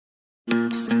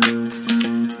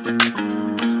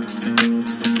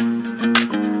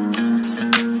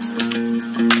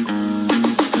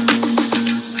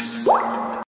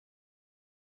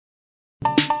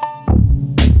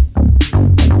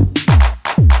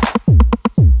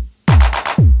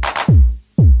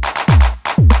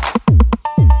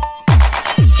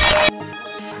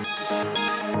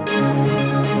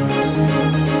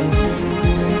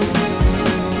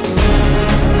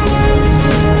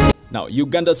Now,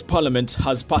 Uganda's parliament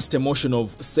has passed a motion of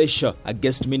censure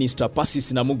against Minister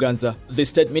Pacis Namuganza, the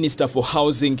state minister for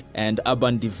housing and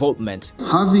urban development.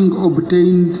 Having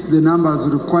obtained the numbers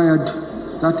required,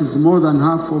 that is more than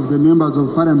half of the members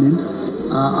of parliament,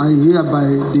 I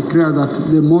hereby declare that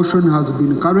the motion has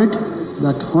been carried,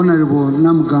 that Honorable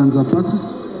Namuganza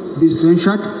Pacis be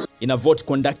censured. In a vote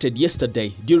conducted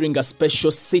yesterday during a special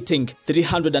sitting,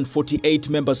 348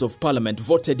 members of parliament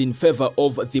voted in favor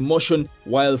of the motion,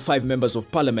 while 5 members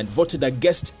of parliament voted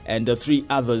against and 3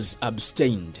 others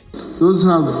abstained. Those who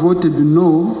have voted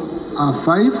no are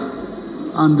 5,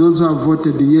 and those who have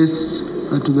voted yes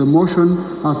to the motion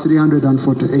are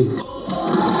 348.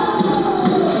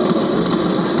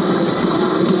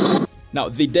 Now,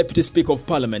 the Deputy Speaker of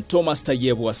Parliament, Thomas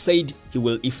Tayebwa, said he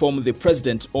will inform the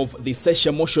President of the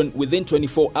censure motion within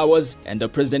 24 hours, and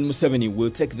President Museveni will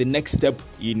take the next step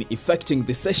in effecting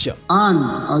the censure.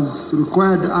 And as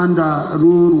required under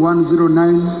Rule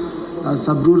 109,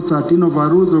 Sub-Rule 13 of our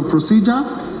Rules of Procedure,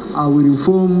 I will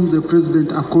inform the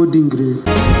President accordingly.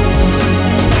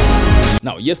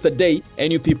 Now, yesterday,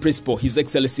 NUP Principal, His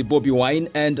Excellency Bobi Wine,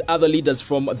 and other leaders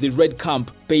from the Red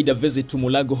Camp paid a visit to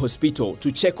Mulago Hospital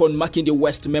to check on Makindye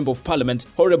West Member of Parliament,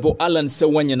 Honorable Alan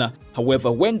Sewanyana.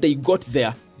 However, when they got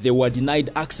there, they were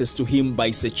denied access to him by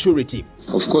security.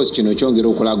 Of course, kino kyongera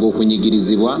okulaga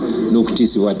okunyigirizibwa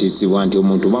n'okutiisibwatiisibwa nti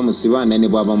omuntu bamusiba naye ne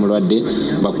bw'aba mulwadde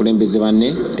bakulembeze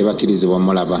banne tebakkirizibwa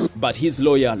mulaba. But his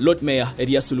lawyer, Lord Mayor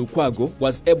Erias Lukwago,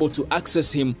 was able to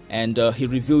access him, and he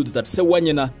revealed that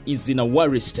Sewanyana is in a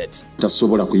worry state.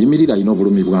 Tasobola kuyimirira, alina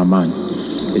obulumi bw'amaanyi.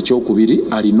 Ekyokubiri,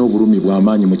 alina obulumi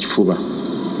bw'amaanyi mu kifuba.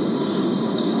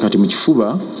 Kati mu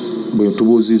kifuba bwe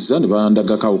tubuuzizza ne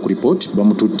bandagako ku report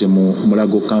bamututte mu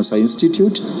Mulago Cancer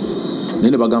Institute.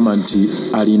 Nene bagamba nti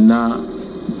alina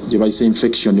gye bayise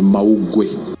infection mu mawuggwe.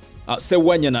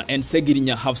 Sewanyana and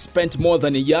Segirinya have spent more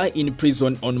than a year in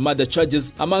prison on murder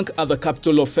charges, among other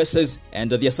capital offenses,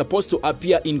 and they are supposed to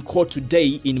appear in court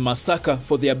today in Masaka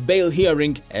for their bail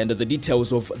hearing, and the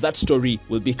details of that story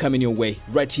will be coming your way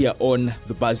right here on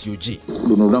the Buzz UG.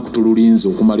 Luno lunaku tululinze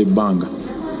okumala ebbanga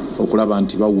okulaba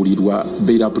nti bawulirwa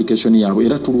bail application yaabwe,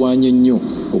 era tulwanye nnyo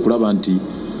okulaba nti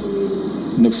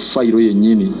ne fayiro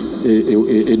yennyini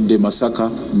edde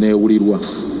Masaka neewulirwa.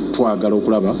 Twagala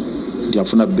okulaba nti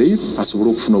afuna bail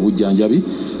asobole okufuna obujjanjabi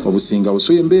obusingawo.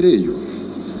 So embeera eyo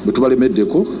bwe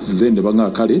tubalemeddeko, then ne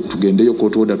banga kale tugendeyo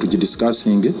court order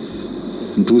tugidiscussinge.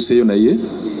 Ntuuseyo naye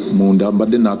munda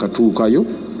mbadde naakatuukayo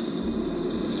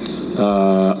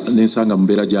n'ensanga mu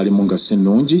mbeera gy'alimu nga si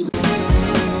nnungi.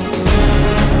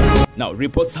 Now,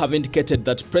 reports have indicated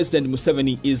that President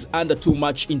Museveni is under too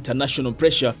much international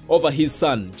pressure over his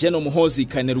son, General Muhoozi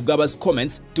Kainerugaba's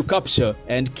comments to capture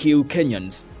and kill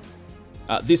Kenyans.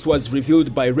 This was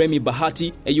revealed by Remy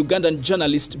Bahati, a Ugandan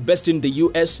journalist based in the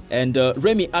US, and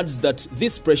Remy adds that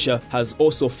this pressure has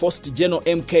also forced General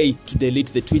MK to delete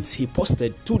the tweets he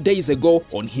posted 2 days ago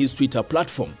on his Twitter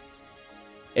platform.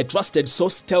 A trusted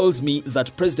source tells me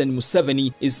that President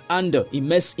Museveni is under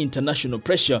immense international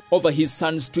pressure over his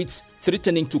son's tweets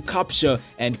threatening to capture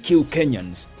and kill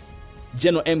Kenyans.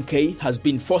 General MK has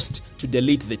been forced to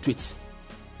delete the tweets.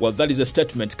 Well, that is a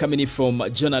statement coming in from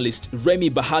journalist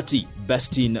Remy Bahati,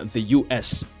 based in the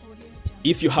US.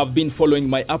 If you have been following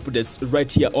my updates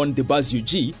right here on the Buzz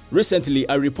UG, recently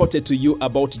I reported to you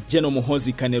about General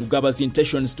Muhoozi Kainerugaba's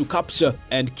intentions to capture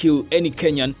and kill any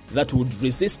Kenyan that would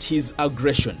resist his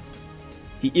aggression.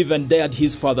 He even dared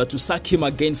his father to sack him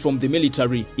again from the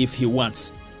military if he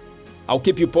wants. I'll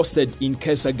keep you posted in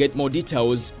case I get more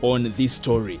details on this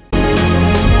story.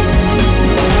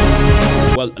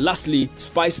 Well, lastly,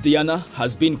 Spice Diana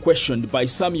has been questioned by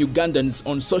some Ugandans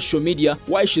on social media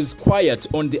why she's quiet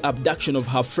on the abduction of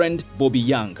her friend Bobi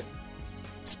Wine.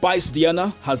 Spice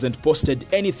Diana hasn't posted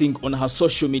anything on her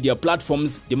social media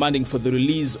platforms demanding for the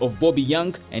release of Bobi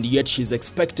Wine, and yet she's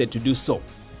expected to do so.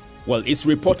 Well, it's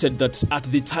reported that at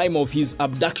the time of his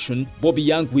abduction, Bobi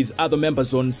Wine with other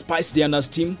members on Spice Diana's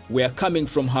team were coming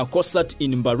from her concert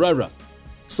in Mbarara.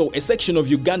 So a section of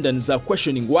Ugandans are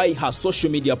questioning why her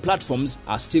social media platforms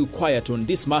are still quiet on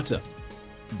this matter.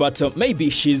 But maybe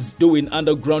she's doing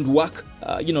underground work,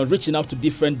 reaching out to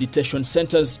different detention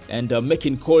centers and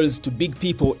making calls to big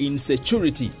people in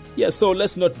security. Yeah, so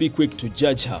let's not be quick to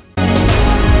judge her.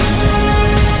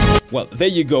 Well, there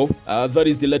you go. That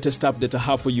is the latest update I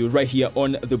have for you right here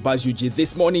on the Buzz UG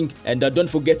this morning. And don't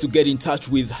forget to get in touch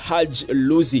with Haj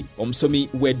Luzi Omsomi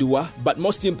Wedua. But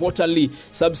most importantly,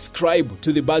 subscribe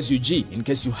to the Buzz UG in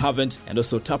case you haven't, and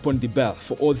also tap on the bell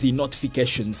for all the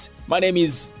notifications. My name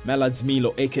is Melads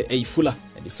Milo, aka Fuller,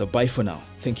 and it's a bye for now.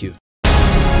 Thank you.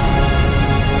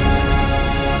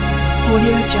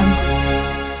 Audio Jungle.